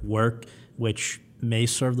your work, which may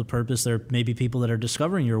serve the purpose. There may be people that are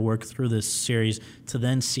discovering your work through this series to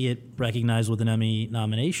then see it recognized with an Emmy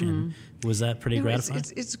nomination. Was that pretty gratifying?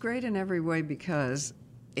 It's great in every way because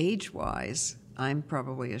age-wise, I'm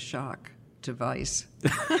probably a shock to Vice.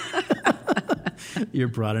 You're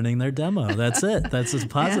broadening their demo. That's it. That's as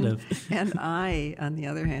positive. And I, on the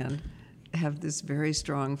other hand, have this very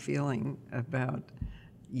strong feeling about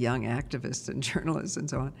young activists and journalists and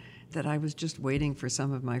so on, that I was just waiting for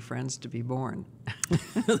some of my friends to be born.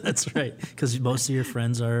 That's right, because most of your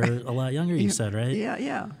friends are a lot younger, you said, right?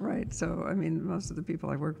 Yeah, right. So, most of the people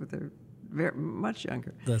I work with are very much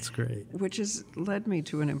younger. That's great. Which has led me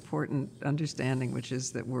to an important understanding, which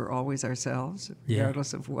is that we're always ourselves,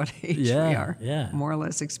 regardless of what age we are. Yeah. More or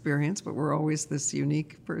less experienced, but we're always this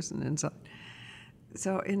unique person inside.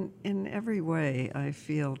 So in every way, I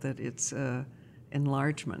feel that it's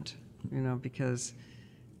enlargement, because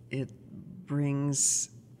it brings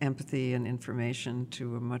empathy and information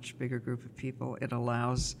to a much bigger group of people. It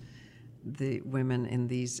allows the women in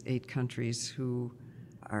these 8 countries who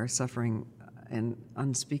are suffering an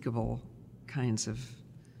unspeakable kinds of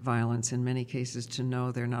violence in many cases to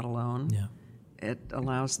know they're not alone. Yeah. It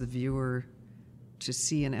allows the viewer to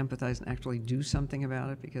see and empathize and actually do something about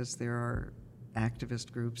it, because there are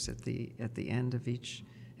activist groups at the end of each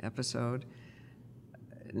episode.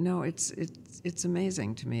 No, it's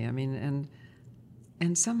amazing to me.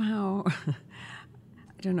 And somehow,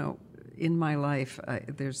 I don't know, in my life,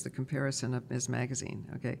 there's the comparison of Ms. Magazine,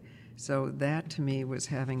 okay? So that, to me, was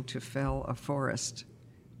having to fell a forest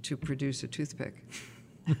to produce a toothpick.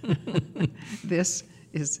 This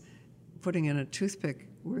is putting in a toothpick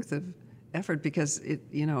worth of effort, because it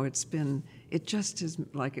just is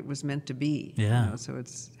like it was meant to be. Yeah. So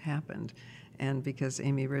it's happened. And because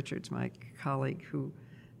Amy Richards, my colleague, who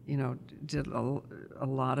did a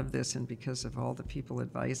lot of this, and because of all the people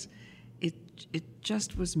advice, it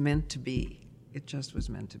just was meant to be. It just was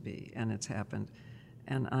meant to be, and it's happened.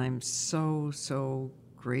 And I'm so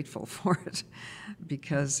grateful for it,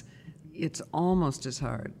 because it's almost as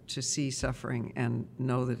hard to see suffering and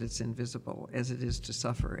know that it's invisible as it is to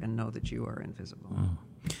suffer and know that you are invisible. Oh.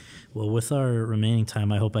 Well, with our remaining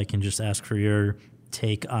time, I hope I can just ask for your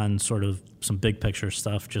take on sort of some big picture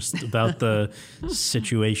stuff, just about the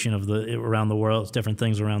situation of around the world, different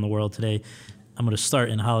things around the world today. I'm going to start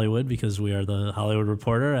in Hollywood because we are the Hollywood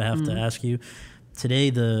Reporter. I have to ask you, today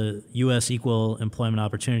the U.S. Equal Employment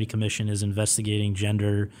Opportunity Commission is investigating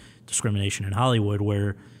gender discrimination in Hollywood,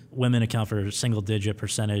 where women account for a single-digit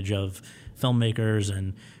percentage of filmmakers,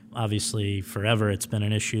 and obviously forever it's been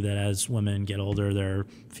an issue that as women get older, there are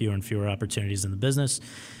fewer and fewer opportunities in the business.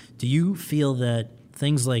 Do you feel that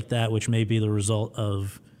things like that, which may be the result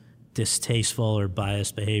of distasteful or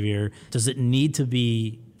biased behavior, does it need to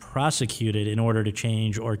be prosecuted in order to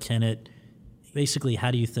change, or can it, basically,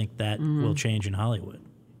 how do you think that will change in Hollywood?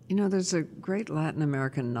 There's a great Latin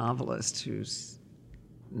American novelist whose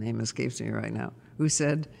name escapes me right now, who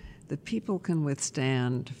said, "The people can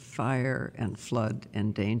withstand fire and flood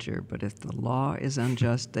and danger, but if the law is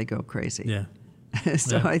unjust, they go crazy." Yeah.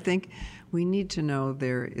 So I think we need to know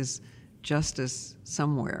there is justice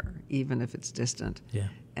somewhere, even if it's distant. Yeah.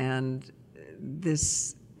 And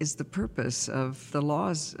this is the purpose of the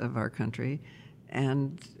laws of our country,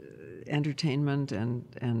 and entertainment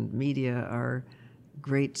and media are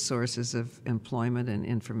great sources of employment and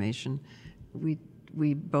information.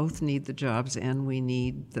 We both need the jobs and we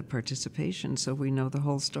need the participation, so we know the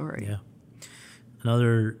whole story. Yeah.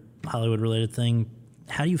 Another Hollywood-related thing,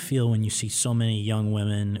 how do you feel when you see so many young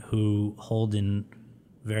women who hold in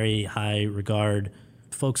very high regard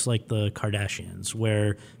folks like the Kardashians,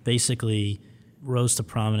 where basically rose to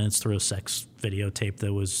prominence through a sex videotape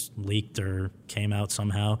that was leaked or came out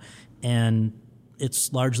somehow, and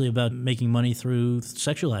it's largely about making money through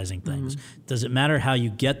sexualizing things. Mm-hmm. Does it matter how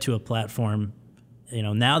you get to a platform? You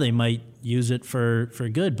know, now they might use it for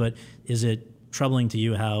good, but is it troubling to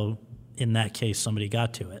you how, in that case, somebody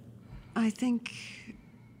got to it? I think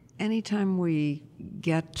anytime we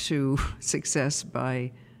get to success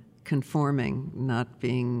by conforming, not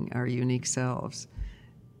being our unique selves,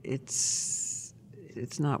 it's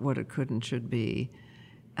not what it could and should be.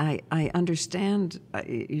 I understand,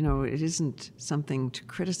 it isn't something to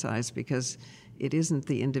criticize because it isn't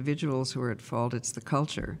the individuals who are at fault, it's the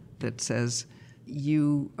culture that says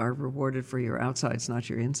you are rewarded for your outsides, not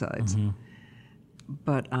your insides. Mm-hmm.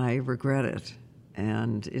 But I regret it,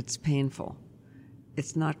 and it's painful.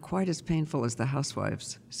 It's not quite as painful as the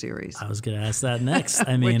Housewives series. I was going to ask that next.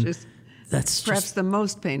 I mean, which is that's perhaps just the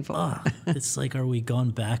most painful. It's like, are we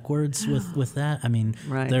going backwards with that? I mean,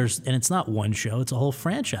 right. And it's not one show; it's a whole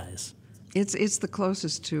franchise. It's the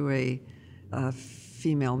closest to a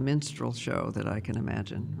female minstrel show that I can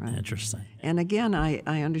imagine. Right? Interesting. And again,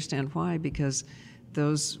 I understand why, because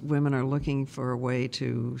those women are looking for a way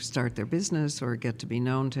to start their business or get to be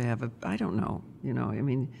known to have I don't know. I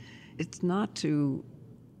mean, it's not to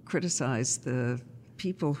criticize the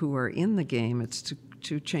people who are in the game. It's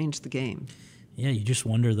to change the game. Yeah, you just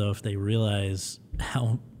wonder, though, if they realize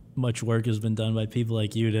how much work has been done by people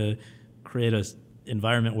like you to create an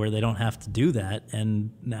environment where they don't have to do that,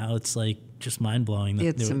 and now it's like just mind-blowing.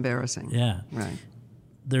 It's embarrassing. Yeah. Right.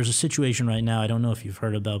 There's a situation right now, I don't know if you've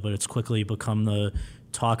heard about, but it's quickly become the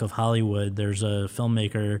talk of Hollywood. There's a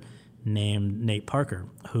filmmaker named Nate Parker,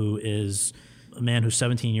 who is a man who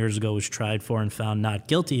 17 years ago was tried for and found not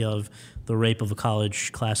guilty of the rape of a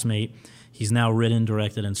college classmate. He's now written,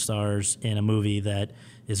 directed, and stars in a movie that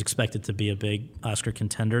is expected to be a big Oscar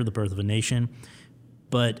contender, The Birth of a Nation.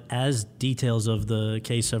 But as details of the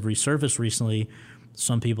case have resurfaced recently,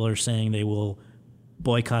 some people are saying they will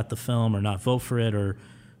boycott the film or not vote for it, or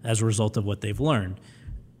as a result of what they've learned.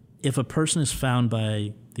 If a person is found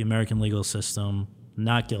by the American legal system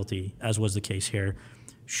not guilty, as was the case here,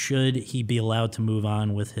 should he be allowed to move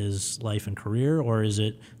on with his life and career, or is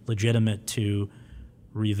it legitimate to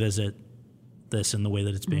revisit this in the way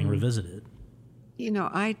that it's being revisited?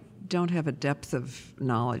 I don't have a depth of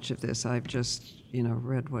knowledge of this. I've just,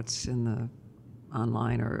 read what's in the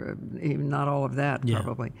online, or even not all of that,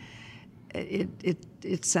 probably.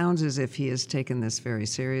 It sounds as if he has taken this very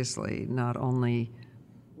seriously. Not only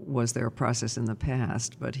was there a process in the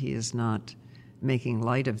past, but he is not making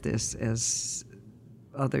light of this as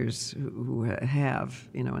others who have,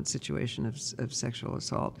 in situation of sexual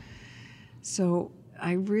assault. So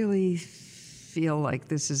I really feel like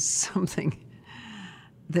this is something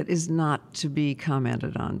that is not to be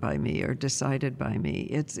commented on by me or decided by me.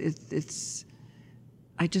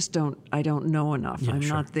 I don't know enough. I'm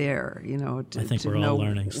sure. not there, I think we're know all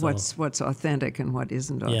learning still. what's authentic and what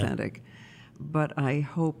isn't authentic. But I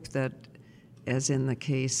hope that, as in the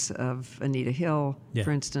case of Anita Hill,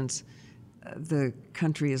 for instance, the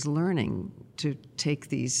country is learning to take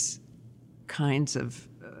these kinds of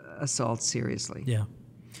assaults seriously. Yeah.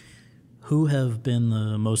 Who have been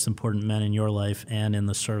the most important men in your life and in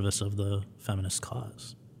the service of the feminist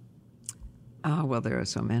cause? Well, there are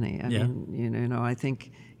so many. I mean, I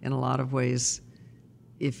think in a lot of ways,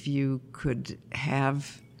 if you could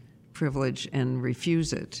have privilege and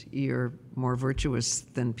refuse it, you're more virtuous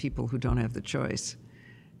than people who don't have the choice.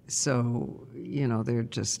 So, there are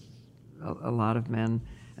just a lot of men.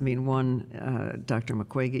 I mean, one, Dr.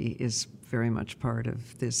 Mukwege, is very much part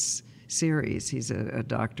of this series. He's a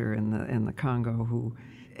doctor in the Congo who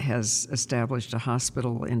has established a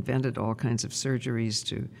hospital, invented all kinds of surgeries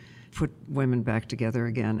to put women back together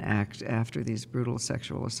again after these brutal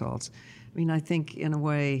sexual assaults. I mean, I think in a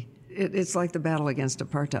way it's like the battle against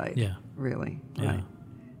apartheid. Yeah, really. Yeah.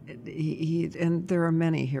 Right. And there are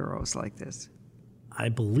many heroes like this. I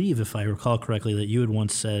believe, if I recall correctly, that you had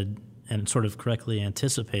once said and sort of correctly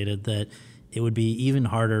anticipated that it would be even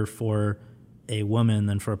harder for a woman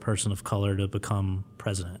than for a person of color to become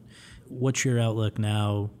president. What's your outlook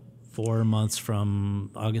now, 4 months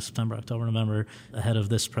from August, September, October, November, ahead of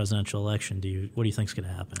this presidential election? What do you think is going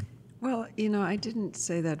to happen? Well, I didn't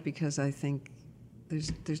say that because I think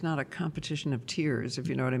there's not a competition of tiers, if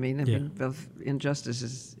you know what I mean. I mean, injustice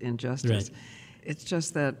is injustice. Right. It's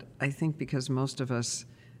just that I think because most of us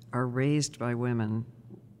are raised by women,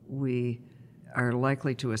 we are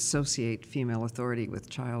likely to associate female authority with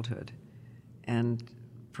childhood and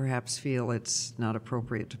perhaps feel it's not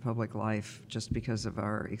appropriate to public life just because of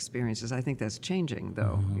our experiences. I think that's changing,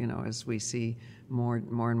 though, as we see more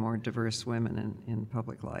and more diverse women in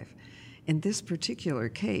public life. In this particular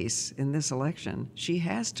case, in this election, she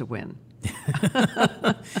has to win.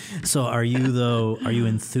 So are you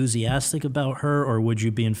enthusiastic about her, or would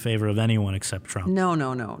you be in favor of anyone except Trump? No.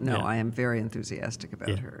 Yeah. I am very enthusiastic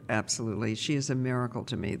about her. Absolutely. She is a miracle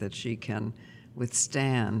to me that she can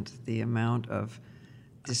withstand the amount of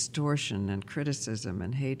distortion and criticism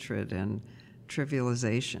and hatred and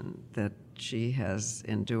trivialization that she has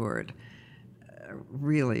endured.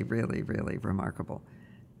 Really, really, really remarkable.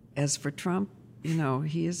 As for Trump,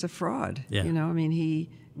 he is a fraud. Yeah.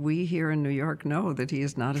 We here in New York know that he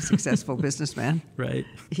is not a successful businessman. Right.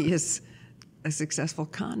 He is a successful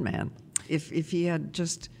con man. If he had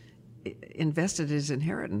just invested his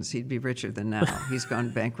inheritance, he'd be richer than now. He's gone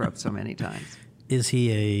bankrupt so many times. Is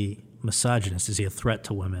he a misogynist? Is he a threat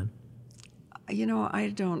to women?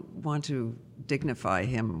 I don't want to dignify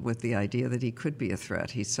him with the idea that he could be a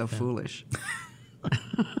threat. He's so foolish.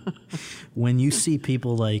 When you see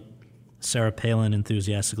people like Sarah Palin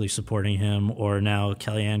enthusiastically supporting him, or now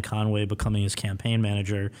Kellyanne Conway becoming his campaign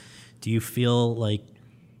manager, do you feel like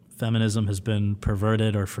feminism has been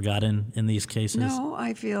perverted or forgotten in these cases? No,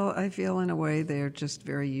 I feel in a way they're just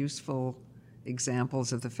very useful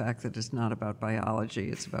examples of the fact that it's not about biology,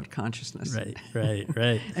 it's about consciousness. Right.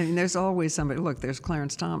 I mean, there's always somebody. Look, there's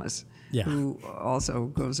Clarence Thomas, who also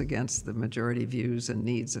goes against the majority views and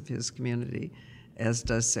needs of his community, as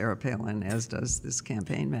does Sarah Palin, as does this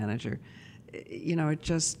campaign manager. It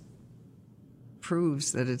just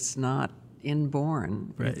proves that it's not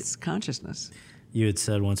inborn, it's consciousness. You had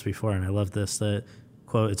said once before, and I love this, that,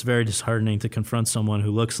 quote, "It's very disheartening to confront someone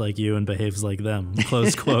who looks like you and behaves like them,"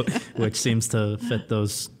 close quote, which seems to fit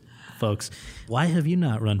those folks. Why have you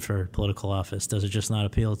not run for political office? Does it just not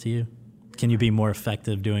appeal to you? Can you be more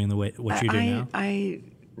effective doing what you do now?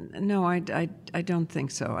 No, I don't think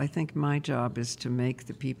so. I think my job is to make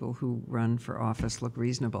the people who run for office look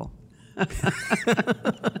reasonable.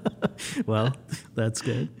 Well, that's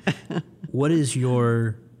good. What is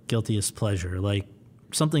your guiltiest pleasure? Like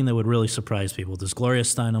something that would really surprise people. Does Gloria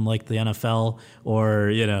Steinem like the NFL,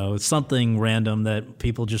 or something random that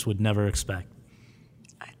people just would never expect?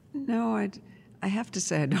 No, I have to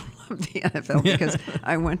say I don't love the NFL because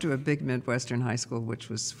I went to a big Midwestern high school which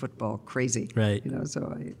was football crazy. Right.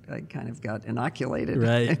 So I kind of got inoculated.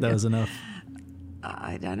 Right. That was enough.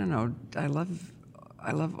 I don't know. I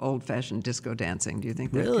love old-fashioned disco dancing. Do you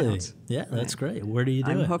think that really counts? Yeah, that's great. Where do you do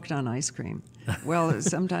it? I'm hooked on ice cream. Well,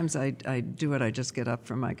 sometimes I do it. I just get up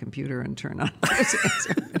from my computer and turn on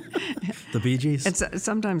the Bee Gees? And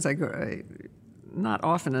sometimes I go. Not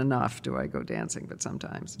often enough do I go dancing, but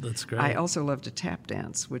sometimes. That's great. I also love to tap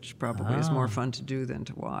dance, which probably is more fun to do than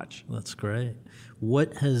to watch. That's great.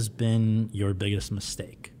 What has been your biggest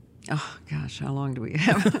mistake? Oh, gosh, how long do we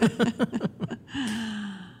have?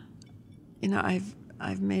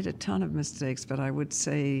 I've made a ton of mistakes, but I would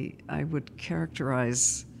say I would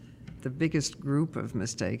characterize the biggest group of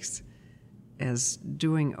mistakes as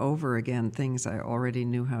doing over again things I already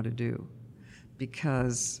knew how to do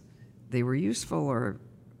because they were useful, or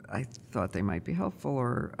I thought they might be helpful,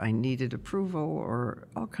 or I needed approval, or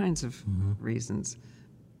all kinds of reasons.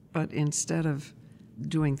 But instead of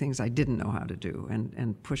doing things I didn't know how to do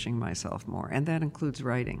and pushing myself more, and that includes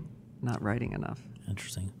writing, not writing enough.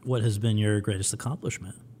 Interesting. What has been your greatest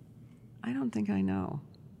accomplishment? I don't think I know.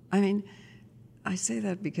 I mean, I say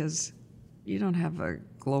that because you don't have a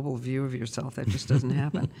global view of yourself. That just doesn't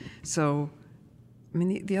happen. So, I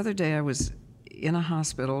mean, the other day I was in a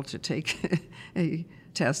hospital to take a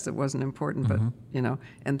test that wasn't important, but,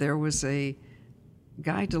 and there was a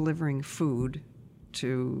guy delivering food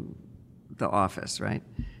to the office, right?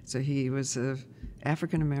 So he was an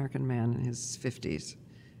African-American man in his 50s.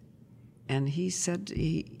 And he said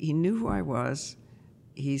he knew who I was.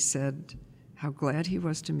 He said how glad he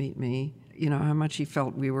was to meet me, how much he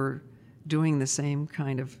felt we were doing the same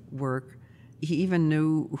kind of work. He even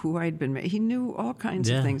knew who I'd been. He knew all kinds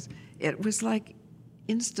of things. It was like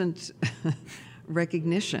instant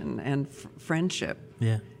recognition and friendship.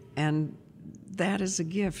 Yeah. And that is a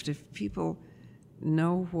gift. If people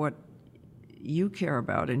know what you care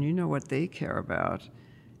about and you know what they care about,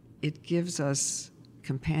 it gives us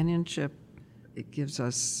companionship. It gives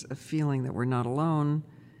us a feeling that we're not alone.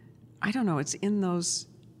 I don't know, it's in those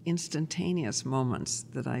instantaneous moments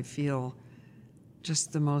that I feel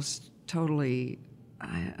just the most totally,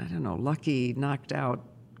 I don't know, lucky, knocked out,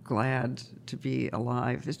 glad to be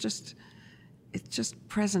alive. It's just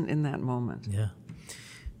present in that moment. Yeah.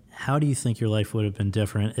 How do you think your life would have been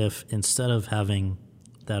different if instead of having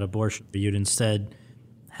that abortion, you'd instead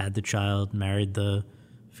had the child, married the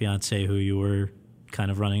fiance who you were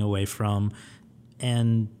kind of running away from,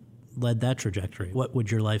 and led that trajectory? What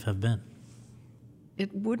would your life have been?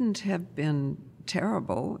 It wouldn't have been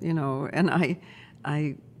terrible, and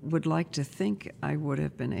I would like to think I would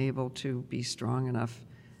have been able to be strong enough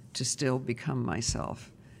to still become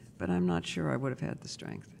myself, but I'm not sure I would have had the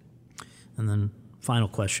strength. And then final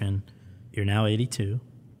question, you're now 82.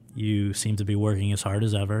 You seem to be working as hard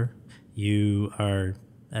as ever. You are,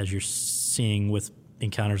 as you're seeing with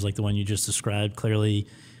encounters like the one you just described, clearly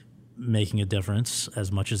making a difference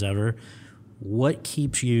as much as ever. What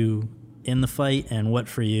keeps you in the fight, and what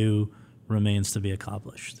for you remains to be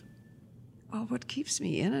accomplished? Well, what keeps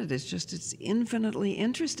me in it is just it's infinitely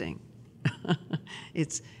interesting.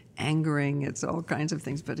 It's angering, it's all kinds of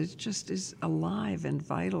things, but it just is alive and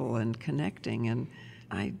vital and connecting, and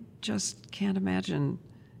I just can't imagine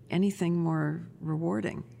anything more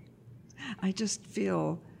rewarding. I just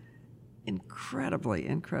feel incredibly,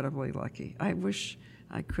 incredibly lucky. I wish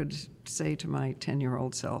I could say to my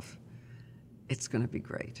 10-year-old self, it's going to be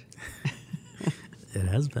great. It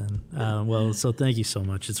has been. Well, so thank you so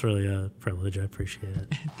much. It's really a privilege. I appreciate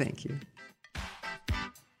it. Thank you.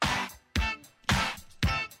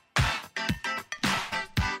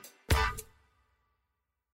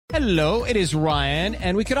 Hello, it is Ryan,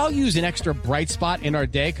 and we could all use an extra bright spot in our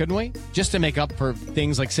day, couldn't we? Just to make up for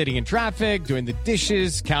things like sitting in traffic, doing the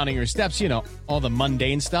dishes, counting your steps, all the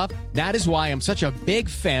mundane stuff. That is why I'm such a big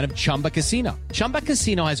fan of Chumba Casino. Chumba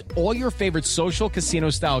Casino has all your favorite social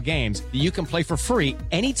casino-style games that you can play for free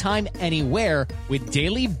anytime, anywhere with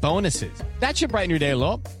daily bonuses. That should brighten your day a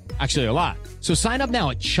little. Actually, a lot. So sign up now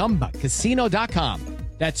at ChumbaCasino.com.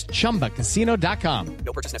 That's ChumbaCasino.com.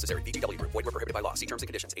 No purchase necessary. VGW Group. Void where prohibited by law. See terms and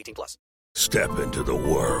conditions. 18+. Step into the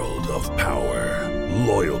world of power,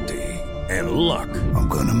 loyalty, and luck. I'm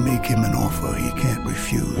going to make him an offer he can't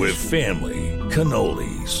refuse. With family,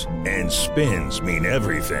 cannolis, and spins mean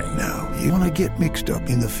everything. Now, you want to get mixed up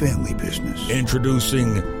in the family business.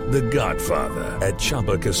 Introducing The Godfather at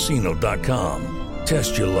ChumbaCasino.com.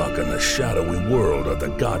 Test your luck in the shadowy world of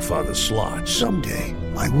The Godfather slot. Someday,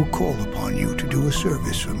 I will call upon you to do a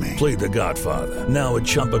service for me. Play The Godfather, now at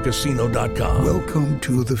ChumbaCasino.com. Welcome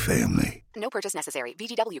to the family. No purchase necessary.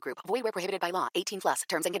 VGW Group. Void where prohibited by law. 18+.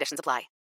 Terms and conditions apply.